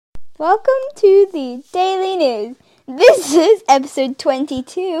Welcome to the Daily News. This is episode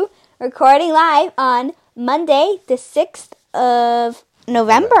 22, recording live on Monday, the 6th of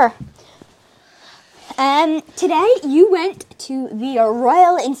November. Today you went to the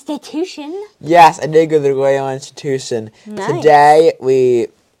Royal Institution. Yes, I did go to the Royal Institution. Nice. Today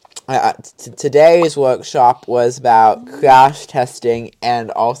today's workshop was about crash testing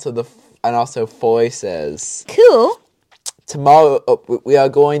and also voices. Cool. Tomorrow, we are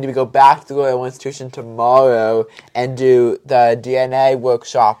going to go back to the Royal Institution tomorrow and do the DNA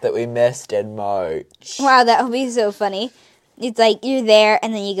workshop that we missed in March. Wow, that would be so funny. It's like you're there,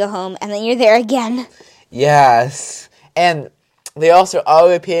 and then you go home, and then you're there again. Yes. And they also are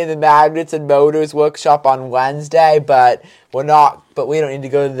repeating the magnets and motors workshop on Wednesday, but we don't need to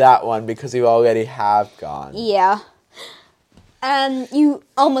go to that one because we already have gone. Yeah. You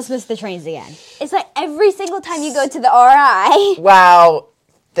almost missed the trains again. It's like every single time you go to the RI. Well,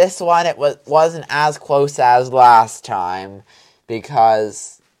 this one wasn't as close as last time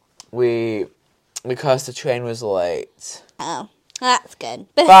because the train was late. Oh, that's good.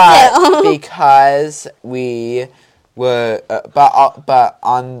 But because we were,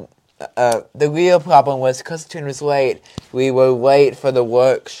 the real problem was because the train was late, we were late for the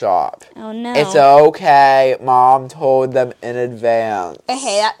workshop. Oh no. It's okay. Mom told them in advance.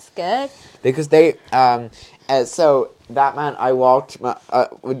 Okay, that's good. Because they, so that meant I walked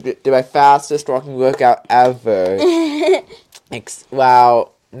did my fastest walking workout ever.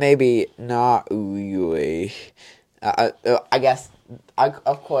 Well, maybe not really. I guess,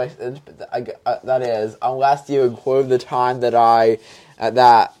 of course, that is, unless you include the time that I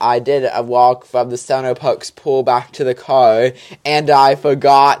did a walk from the Center Parks pool back to the car, and I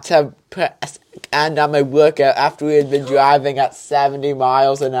forgot to end on my workout after we had been driving at 70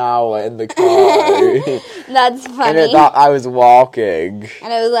 miles an hour in the car. That's funny. And I thought I was walking.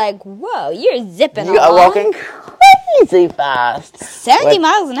 And I was like, whoa, you're zipping along. You are walking crazy fast. 70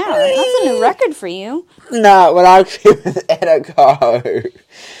 miles an hour. That's a new record for you. No, when I actually was in a car.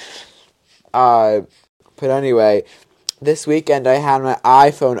 But anyway, this weekend I had my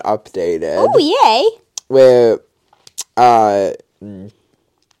iPhone updated. Oh, yay. Where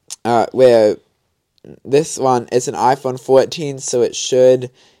this one is an iPhone 14, so it should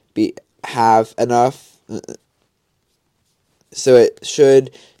have enough. So it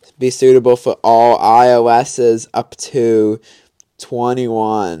should be suitable for all iOSs up to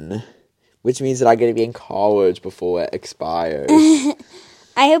 21, which means that I get to be in college before it expires.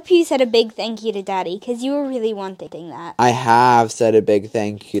 I hope you said a big thank you to Daddy, because you were really wanting that. I have said a big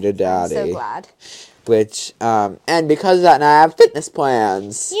thank you to Daddy. I'm so glad. Which, and because of that, now I have fitness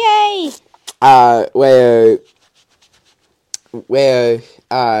plans. Yay! Where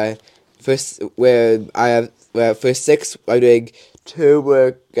for 6, I'm doing 2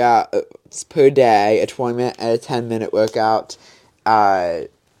 workouts per day, a 20-minute and a 10-minute workout, on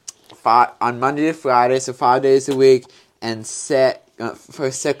Monday to Friday, so 5 days a week, and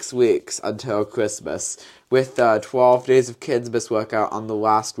for 6 weeks until Christmas, with 12 days of Kidsmas workout on the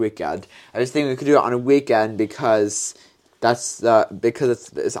last weekend. I just think we could do it on a weekend because it's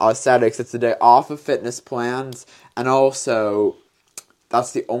aesthetics. It's the day off of fitness plans, and also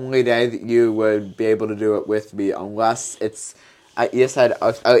that's the only day that you would be able to do it with me, unless it's. You said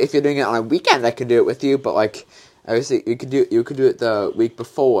if you're doing it on a weekend, I could do it with you, but like obviously you could do it the week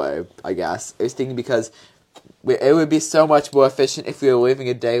before. I guess I was thinking because it would be so much more efficient if we were leaving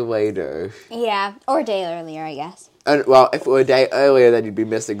a day later. Yeah, or a day earlier, I guess. And well, if it were a day earlier, then you'd be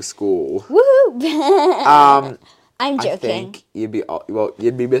missing school. Woohoo! I'm joking. I think you'd be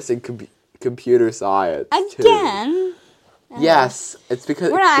missing computer science again. Too. Yes, it's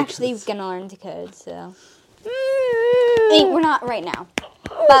because we're not actually gonna learn to code, so we're not right now.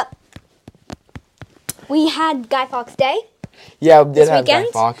 But we had Guy Fawkes Day. Yeah, we did have weekend.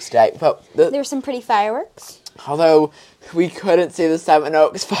 Guy Fawkes Day, but there were some pretty fireworks. Although we couldn't see the Seven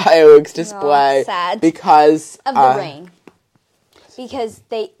Oaks fireworks display because of the rain. Because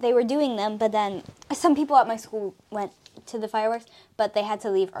they were doing them, but then some people at my school went to the fireworks, but they had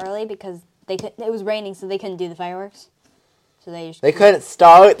to leave early because it was raining, so they couldn't do the fireworks. So they couldn't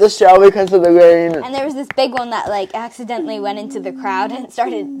start the show because of the rain. And there was this big one that like accidentally went into the crowd and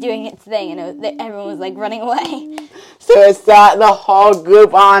started doing its thing, and everyone was like running away. So it set the whole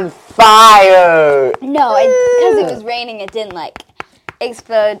group on fire. No, because it was raining, it didn't like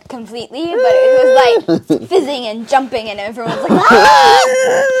explode completely, but it was like fizzing and jumping, and everyone was like, ah!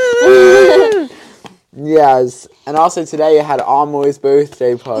 Yes, and also today you had Amelie's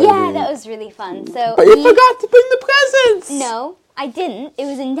birthday party. Yeah, that was really fun. But you forgot to bring the presents. No, I didn't. It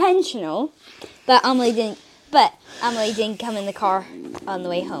was intentional, but Amelie didn't But Emily didn't come in the car on the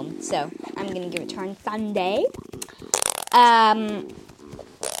way home, so I'm going to give it to her on Sunday.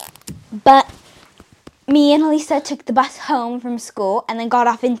 But me and Elisa took the bus home from school and then got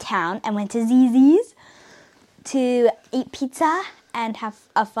off in town and went to Zzz's to eat pizza and have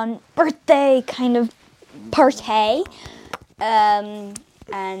a fun birthday kind of party. And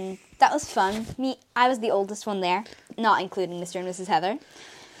that was fun. I was the oldest one there, not including Mr. and Mrs. Heather.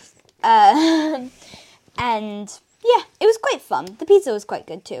 And yeah, it was quite fun. The pizza was quite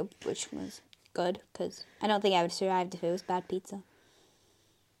good too, which was good because I don't think I would have survived if it was bad pizza.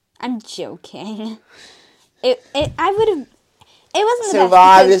 I'm joking. It wasn't the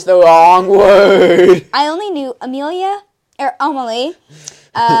Survive best is the wrong word. I only knew Emily,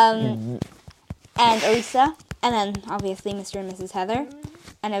 and Elisa, and then obviously Mr. and Mrs. Heather,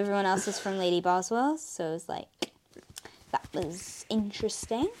 and everyone else is from Lady Boswell's, so it was like, that was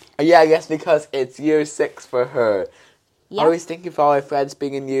interesting. Yeah, I guess because it's year 6 for her. Yeah. I was thinking for all my friends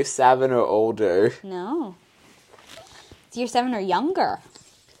being in year 7 or older. No. It's year 7 or younger.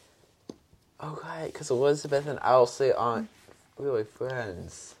 Okay, because Elizabeth and Elsie aren't really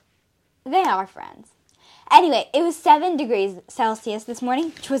friends. They are friends. Anyway, it was 7 degrees Celsius this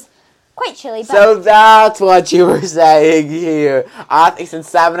morning, which was quite chilly. But So that's what you were saying here. I think since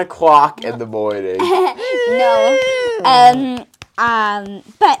 7 o'clock in the morning. no.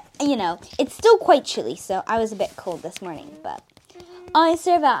 But, you know, it's still quite chilly, so I was a bit cold this morning, but I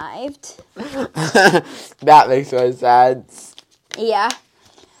survived. That makes no sense. Yeah.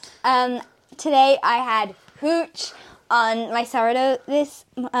 Today I had hooch on my sourdough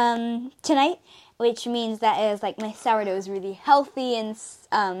tonight, which means that it was like my sourdough is really healthy and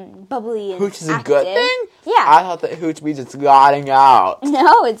bubbly and Hooch is a active. good thing? Yeah. I thought that hooch means it's rotting out.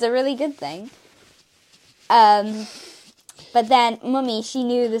 No, it's a really good thing. But then Mummy, she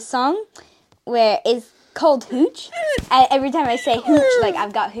knew the song where it's called Hooch, and every time I say Hooch, like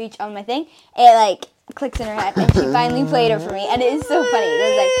I've got Hooch on my thing, it like clicks in her head, and she finally played it for me, and it is so funny. It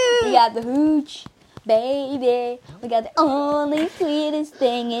was like, we got the Hooch, baby, we got the only sweetest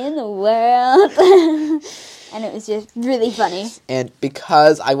thing in the world. And it was just really funny. And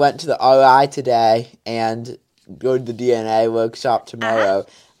because I went to the RI today and go to the DNA workshop tomorrow,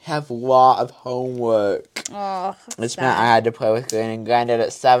 have a lot of homework. Oh, Which meant I had to play with Glenn, and Glenn did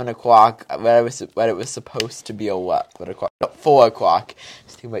at 7 o'clock when it was supposed to be 4 o'clock.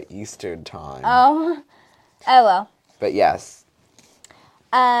 It's too much Eastern time. Oh well. But yes.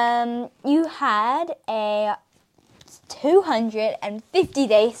 You had a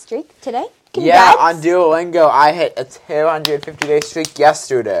 250-day streak today. Congrats. Yeah, on Duolingo, I hit a 250-day streak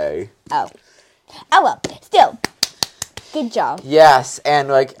yesterday. Oh well. Still, good job. Yes,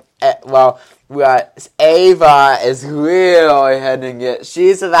 and Ava is really hitting it.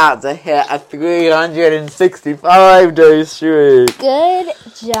 She's about to hit a 365-day streak. Good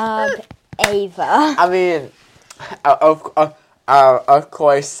job, Ava. I mean, of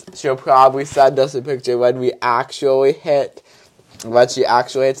course, she'll probably send us a picture when she actually hits the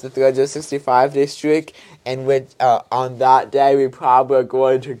 365-day streak, and on that day, we're probably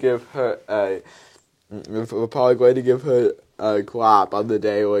going to give her a clap on the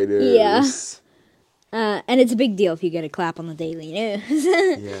Daily News. Yeah. And it's a big deal if you get a clap on the Daily News.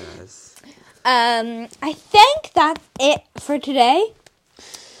 Yes. I think that's it for today.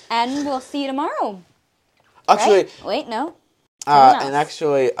 And we'll see you tomorrow. Actually, right? Wait, no. and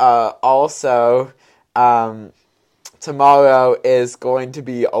actually, also, tomorrow is going to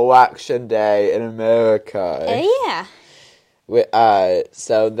be Election Day in America. Yeah.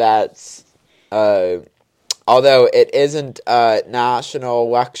 So that's, although it isn't a national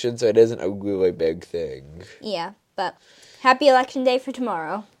election, so it isn't a really big thing. Yeah, but happy Election Day for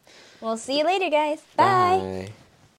tomorrow. We'll see you later, guys. Bye. Bye.